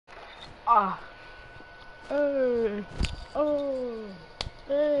Ah. Hey. Oh.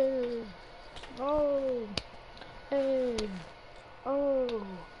 Hey. Oh. Hey. Oh.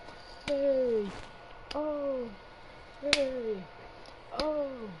 Hey. Oh. Hey. Oh.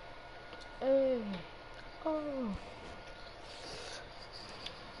 Hey. Oh.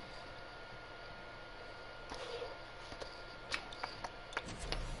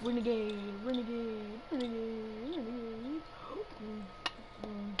 Renegade, renegade, renegade, renegade.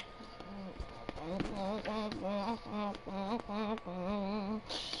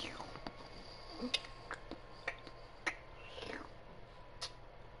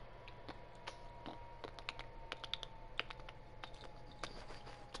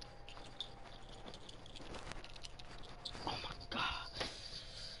 Oh my god.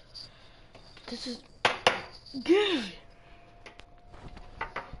 This is good.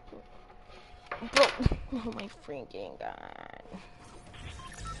 Bro, oh my freaking god.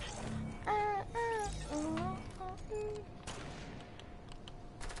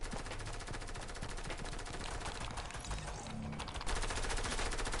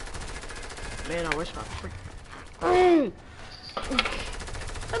 Man, I wish my freaking...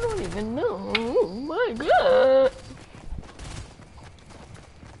 I don't even know. Oh my god.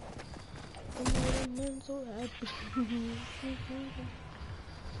 I'm so happy.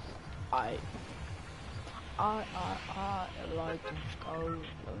 I like to go to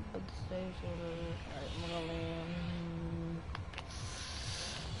the station at Merlin.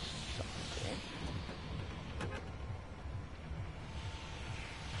 Something.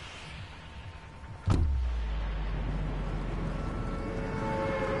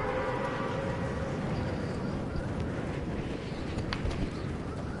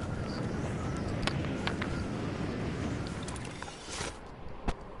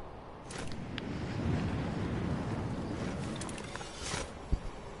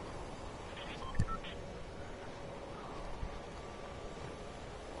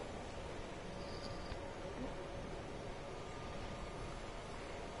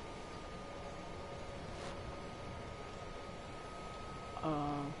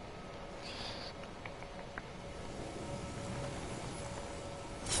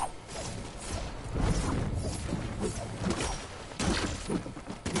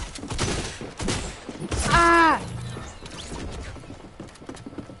 Ah!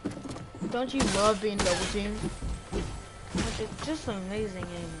 Don't you love being double teamed? Like, it's just amazing,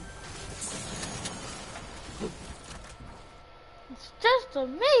 ain't it? It's just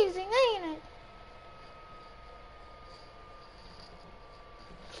amazing, ain't it?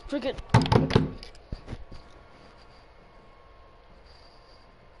 Freaking.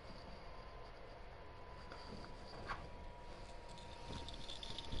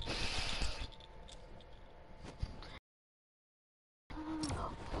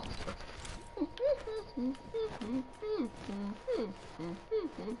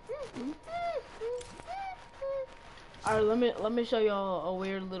 Alright, let me show y'all a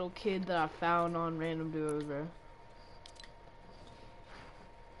weird little kid that I found on Random Duos, bro.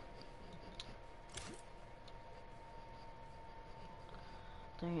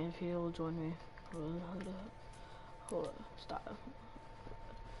 Dang it, if he'll join me. Hold up, stop.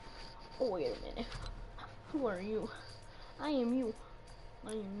 Oh, wait a minute. Who are you? I am you.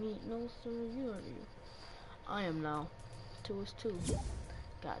 I am me. No, sir, you are you. I am now. 2 is 2.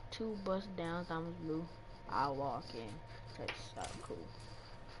 Got 2 bust downs, I'm blue. I walk in. That's so cool.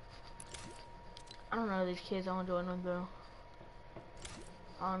 I don't know these kids, I don't join them though.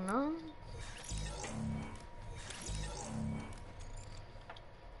 Oh no.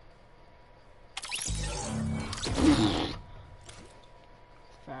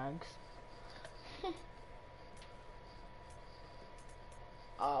 Fags.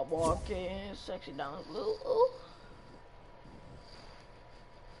 I walk in, sexy down blue. Ooh.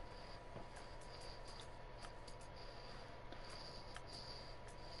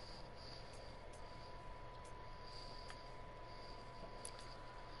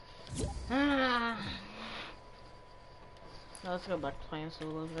 Ah. Now let's go back to playing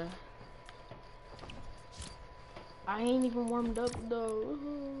solos, bro. I ain't even warmed up though.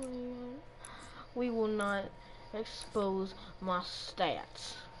 We will not expose my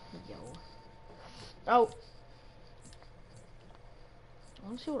stats. Yo. Oh. I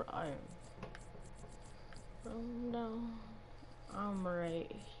want to see where I am. No. I'm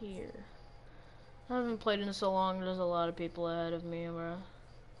right here. I haven't played in so long, there's a lot of people ahead of me, bro.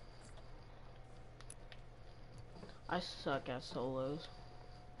 I suck at solos.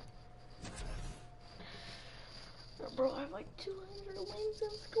 Bro, I have like 200 wins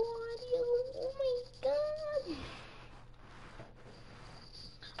in squad, yo. Oh my god.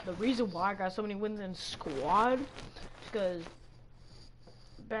 the reason why I got so many wins in squad is because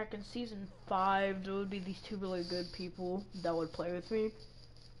back in season 5, there would be these 2 really good people that would play with me.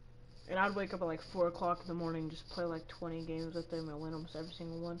 And I'd wake up at like 4 o'clock in the morning, just play like 20 games with them and win almost every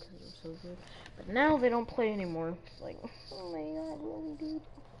single one because they're so good. But now they don't play anymore. It's like, oh my god, really, dude.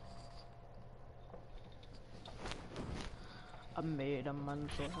 I made a man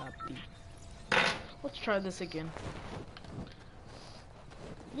so happy. Let's try this again.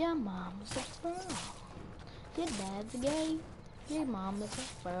 Your mom's a bro. Your dad's gay. Your mom is a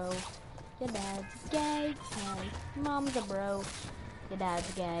bro. Your dad's gay. Hey, your mom's a bro. Your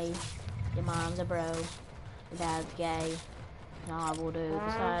dad's gay. Your mom's a bro. Your dad's gay. No, I will do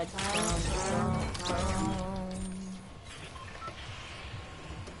besides.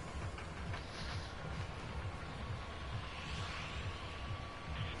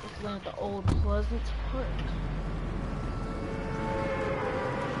 Let's land at the old Pleasant Park.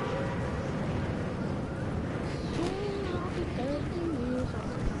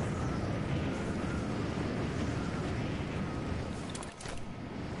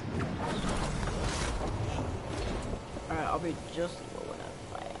 Alright, I'll be just low enough.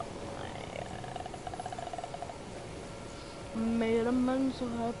 Made a man so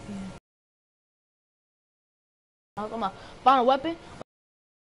happy. I'm gonna find a weapon.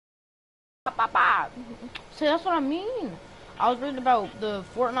 See, that's what I mean. I was reading about the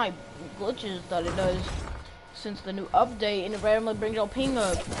Fortnite glitches that it does since the new update, and it randomly brings your ping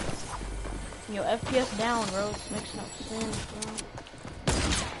up. And your FPS down, bro. It makes no sense, bro.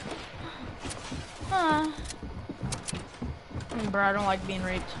 Huh. Bro, I don't like being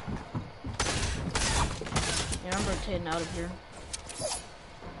raped. Yeah, I'm rotating out of here.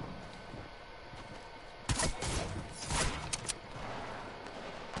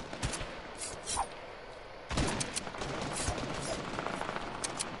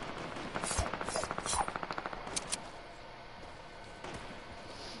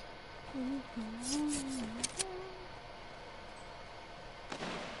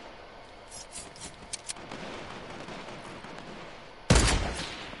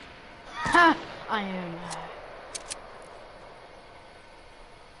 Ha! I am.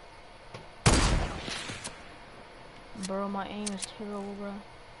 Bro, my aim is terrible, bro.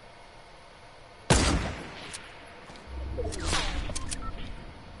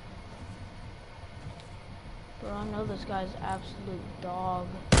 Bro, I know this guy's absolute dog.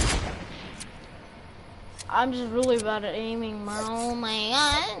 I'm just really bad at aiming, bro. Oh my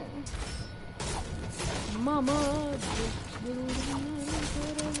god. Mama.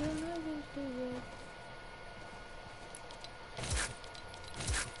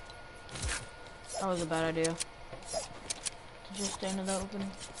 That was a bad idea. To just stand in the open.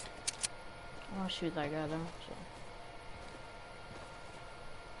 I want to shoot that guy though. So.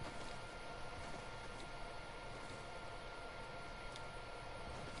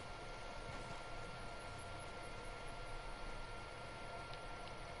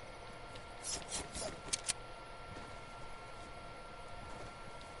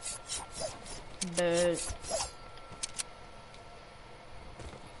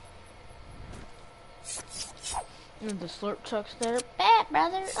 But the slurp truck's there. Bad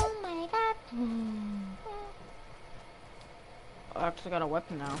brother. Oh my god. I actually got a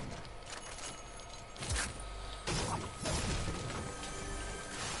weapon now.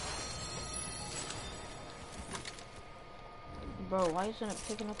 Bro, why isn't it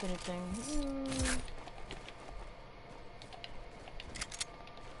picking up anything?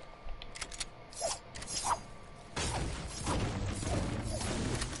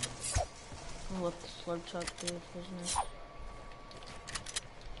 Let the slurp truck do its business.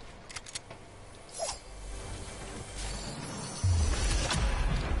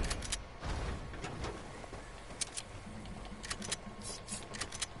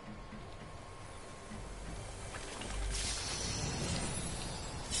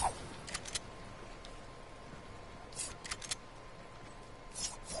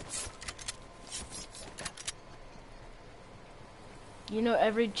 You know,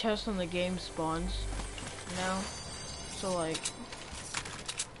 every chest in the game spawns, you know? So, like,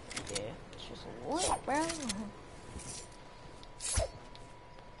 yeah, it's just lit, bro.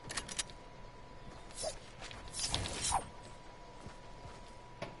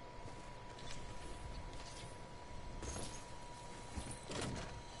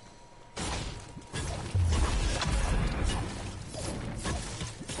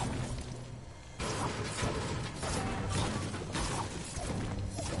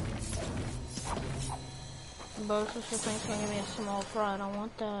 Bro, sister thinks gonna give me a small fry. I don't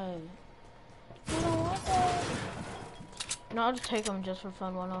want that. I don't want that. No, I'll just take them just for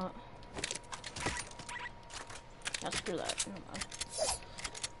fun, why not? Nah, screw that. Never mind.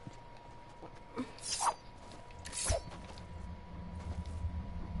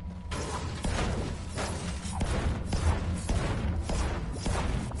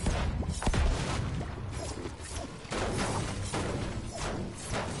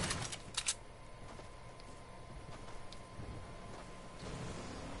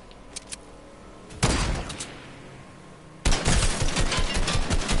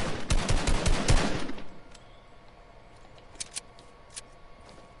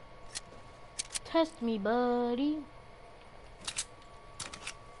 Test me, buddy.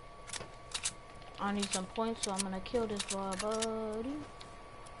 I need some points, so I'm gonna kill this boy, buddy.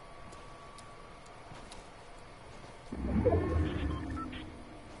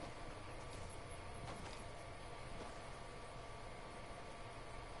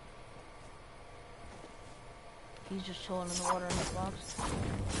 He's just chilling in the water in his box.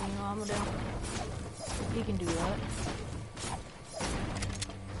 You know, I'm gonna. He can do that.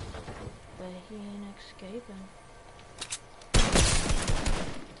 But he ain't escaping.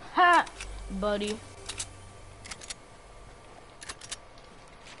 Ha! Buddy.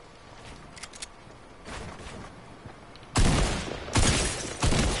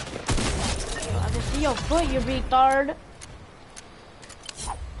 I can see your foot, you retard.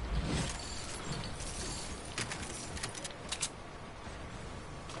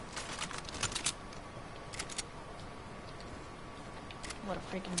 What a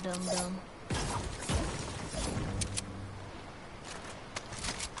freaking dum-dum.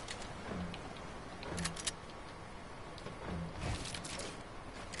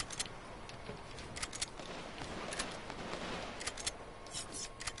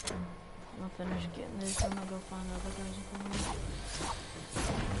 I'm gonna finish getting this. I'm gonna go find other guys in front.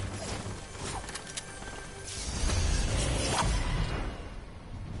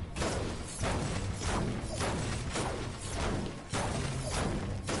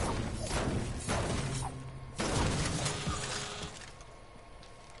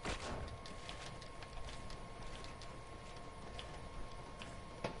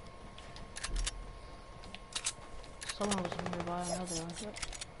 Someone was nearby, I know they are. Yep.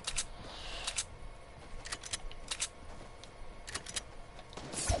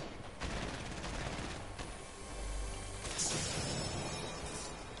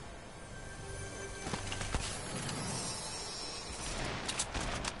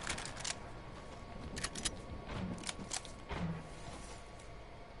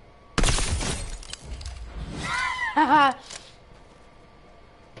 Haha!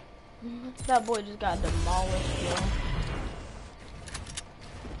 That boy just got demolished, yo.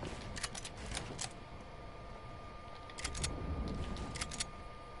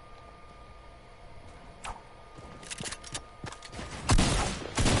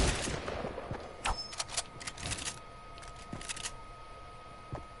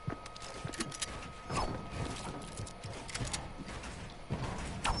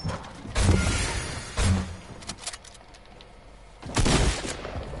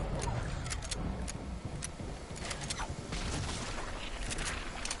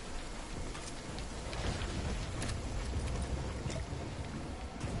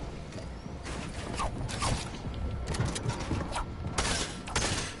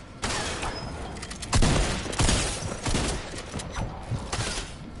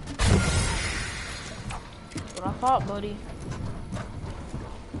 What I thought, buddy.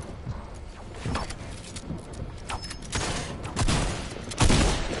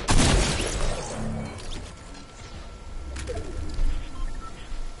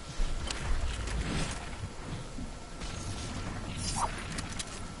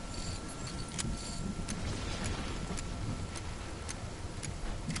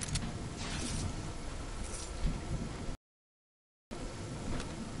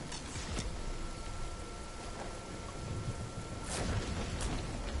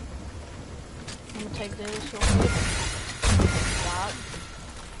 I'm gonna take this real quick. Stop.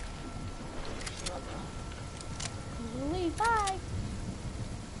 Leave, bye.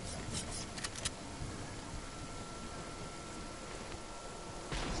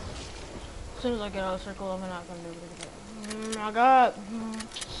 As soon as I get out of the circle, I'm not gonna be able to get it. I got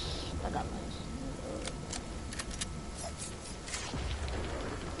this.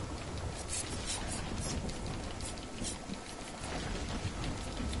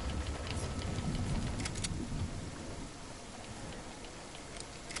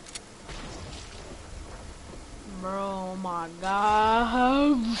 Bro, my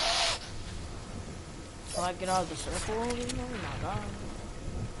God. So I get out of the circle over here? Oh my God.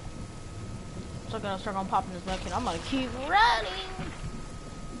 So I gotta start on popping this back and I'm gonna keep running.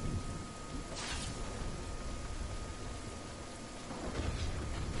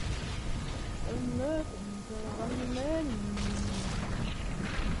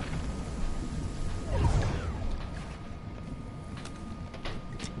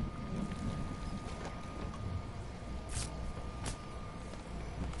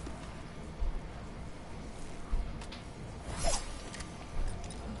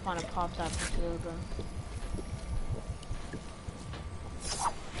 Find a pop that field.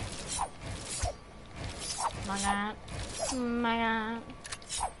 My God. My God.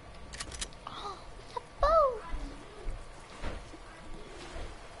 Oh, it's a boat.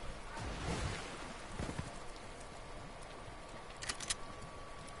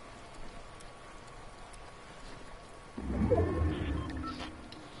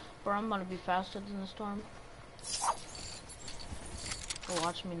 Bro, I'm gonna be faster than the storm. But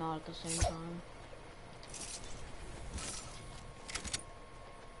watch me not at the same time.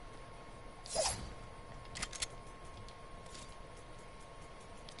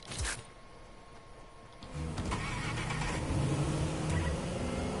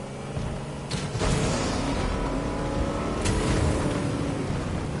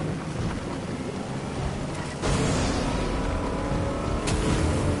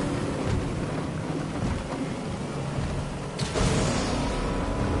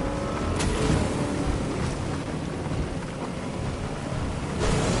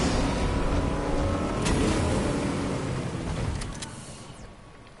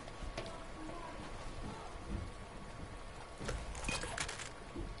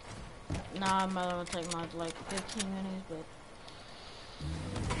 Nah, I'm gonna take my like 15 minutes, but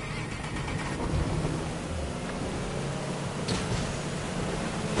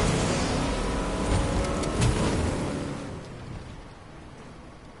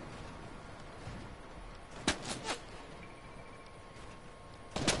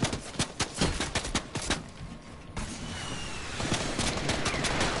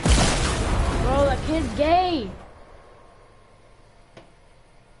bro, that kid's gay.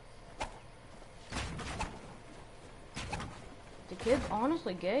 The kid's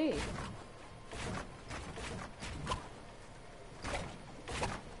honestly gay.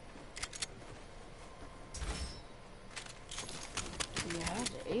 He has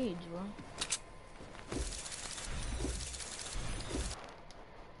AIDS, bro.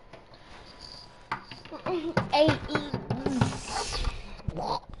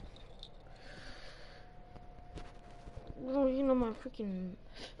 Bro, you know my freaking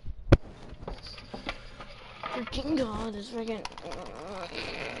god is freaking.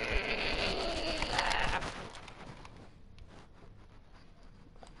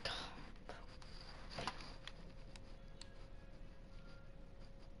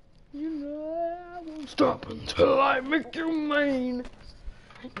 You know I won't stop until I make you mine.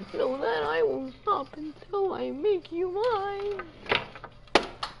 You know that I won't stop until I make you mine.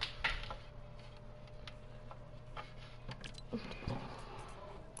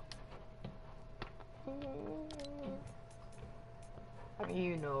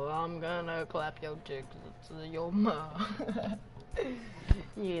 You know I'm gonna clap your chicks to your mom.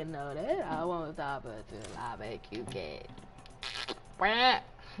 You know that I won't stop until I make you gay. Oh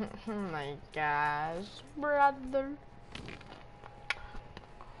my gosh, brother.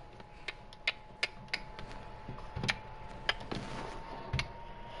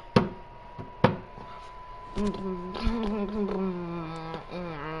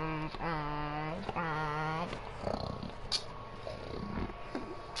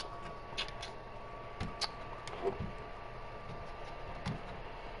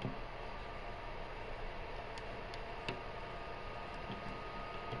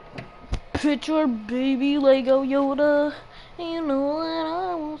 Picture baby Lego Yoda. You know that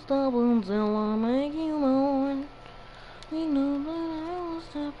I won't stop until I make you mine. You know that I won't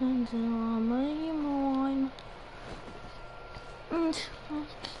stop until I make you mine.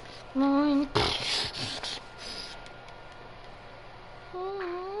 Mine.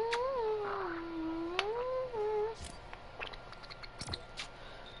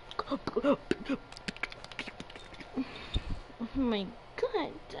 Oh my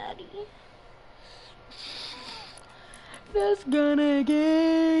god, daddy. That's gonna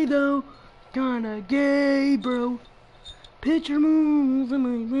gay though. Gonna gay, bro. Picture moves in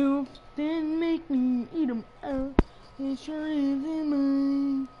my mouth, then make me eat them out. It sure is in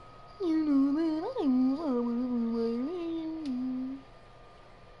mine. You know that I was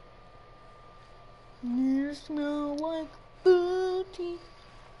you smell like fruity,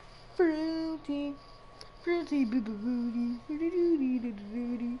 fruity, fruity, boo boo booty, fruity, fruity,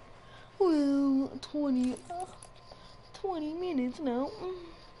 fruity. Well, 20 minutes now.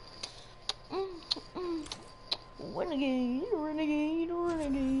 Renegade, renegade,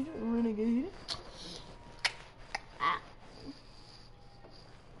 renegade, renegade. Ah.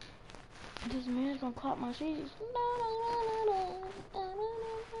 This man's gonna clap my cheeks.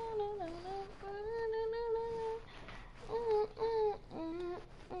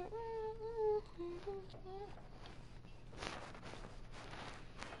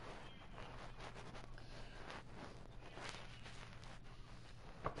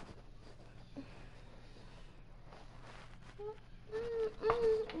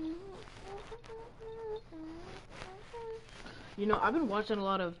 You know, I've been watching a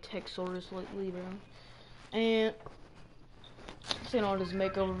lot of Techsaurus lately, bro. And seeing all his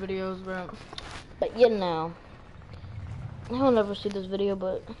makeover videos, bro. But you know, I'll never see this video,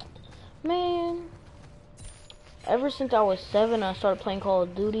 but man, ever since I was 7, I started playing Call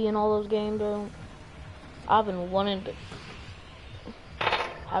of Duty and all those games, bro. I've been wanting to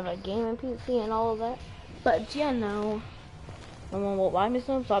have a gaming PC and all of that. But you know, my mom won't buy me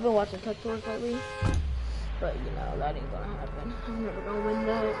some, so I've been watching Techsaurus lately. But you know, that ain't gonna happen. I'm never gonna win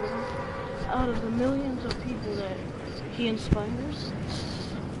that, bro. Out of the millions of people that he inspires,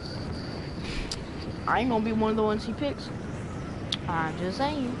 I ain't gonna be one of the ones he picks. I'm just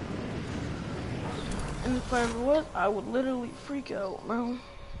saying. And if I ever was, I would literally freak out, bro.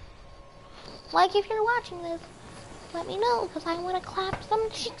 Like, if you're watching this, let me know, because I want to clap some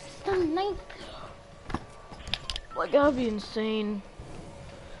cheeks tonight. Like, that'd be insane.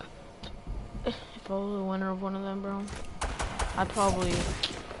 If I was the winner of one of them, bro. I'd probably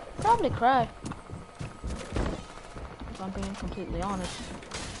cry. If I'm being completely honest.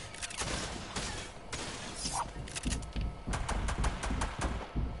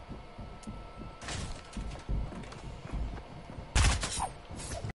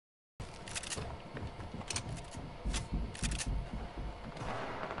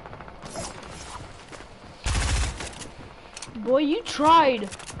 Boy, you tried.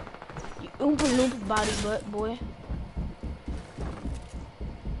 You oompa loompa body butt, boy.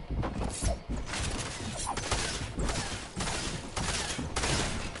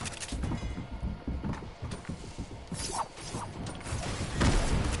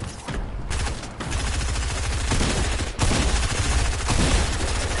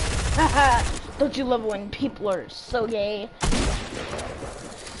 Don't you love when people are so gay?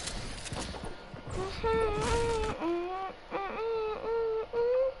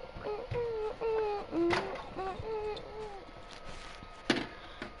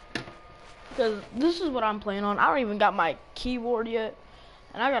 Because this is what I'm playing on. I don't even got my keyboard yet.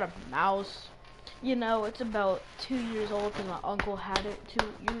 And I got a mouse. You know, it's about 2 years old because my uncle had it 2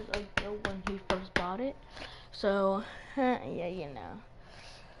 years ago when he first bought it. So, yeah, you know.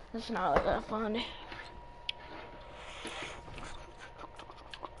 It's not like that fun.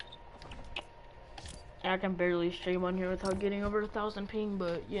 I can barely stream on here without getting over 1,000 ping,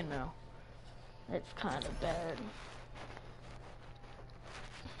 but, you know. It's kind of bad.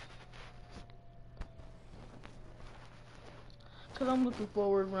 Because I'm looking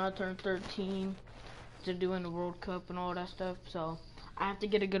forward when I turn 13 to doing the World Cup and all that stuff. So I have to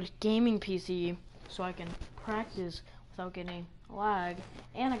get a good gaming PC so I can practice without getting lag.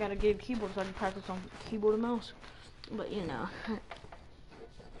 And I got to get a keyboard so I can practice on keyboard and mouse. But you know,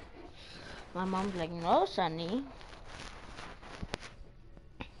 my mom's like, no, Sonny.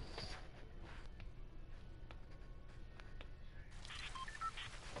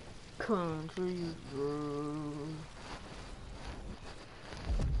 Country road.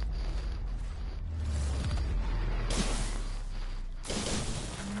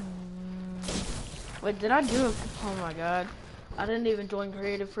 Wait, did I do it? Oh my god. I didn't even join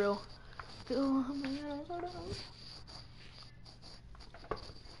creative for real. Oh my god, hold on.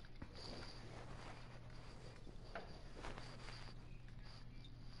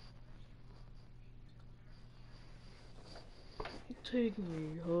 Take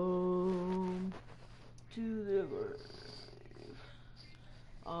me home to the grave.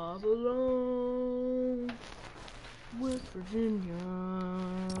 I belong with Virginia,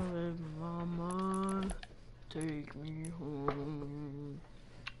 with mama. Take me home,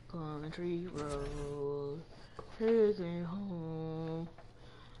 country road. Take me home,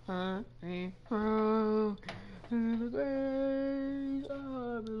 take home to the grave.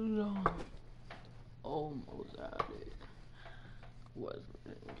 I belong. Almost at it. West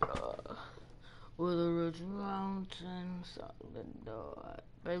Virginia, with a rich mountain, solid dog,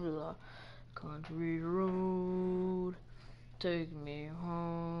 baby law, country road, take me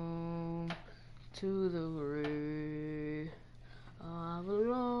home to the grave. I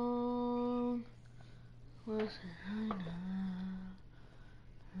belong.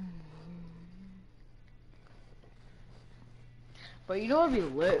 But you know what'd be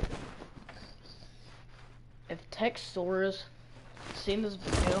lit? If Texsaurus seen this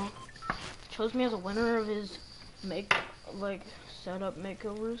video, chose me as a winner of his setup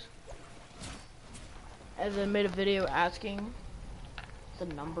makeovers, and then made a video asking the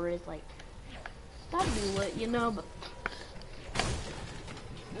number is like, that'd be lit, you know, but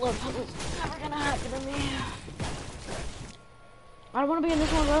look, it's never gonna happen to me. I don't wanna be in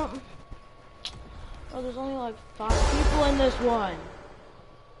this one, bro. Oh, there's only like 5 people in this one.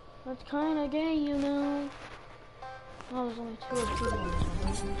 That's kinda gay, you know. Oh, there's only 2 people in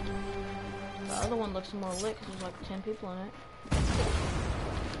this one. The other one looks more lit because there's like 10 people in it.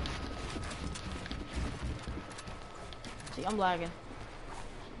 See, I'm lagging.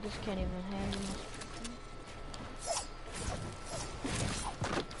 This can't even handle this.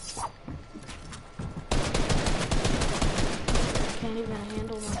 Can't even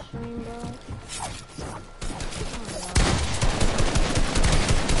handle my stream, bro.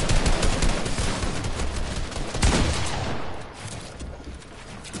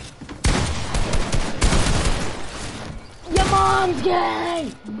 Your mom's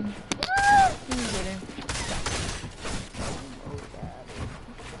gay!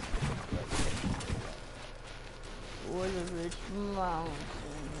 With a rich mountains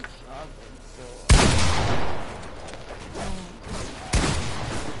of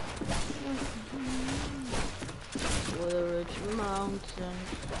with a rich mountains of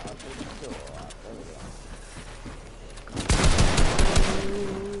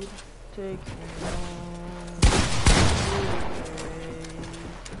take me home.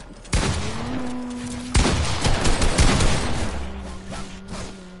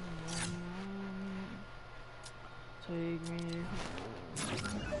 Take me home,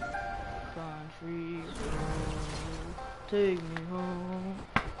 country road. Take me home.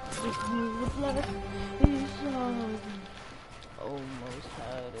 This new life is on. Almost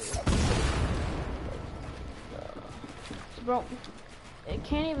had it. Bro, it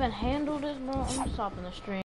can't even handle this, bro. I'm stopping the stream.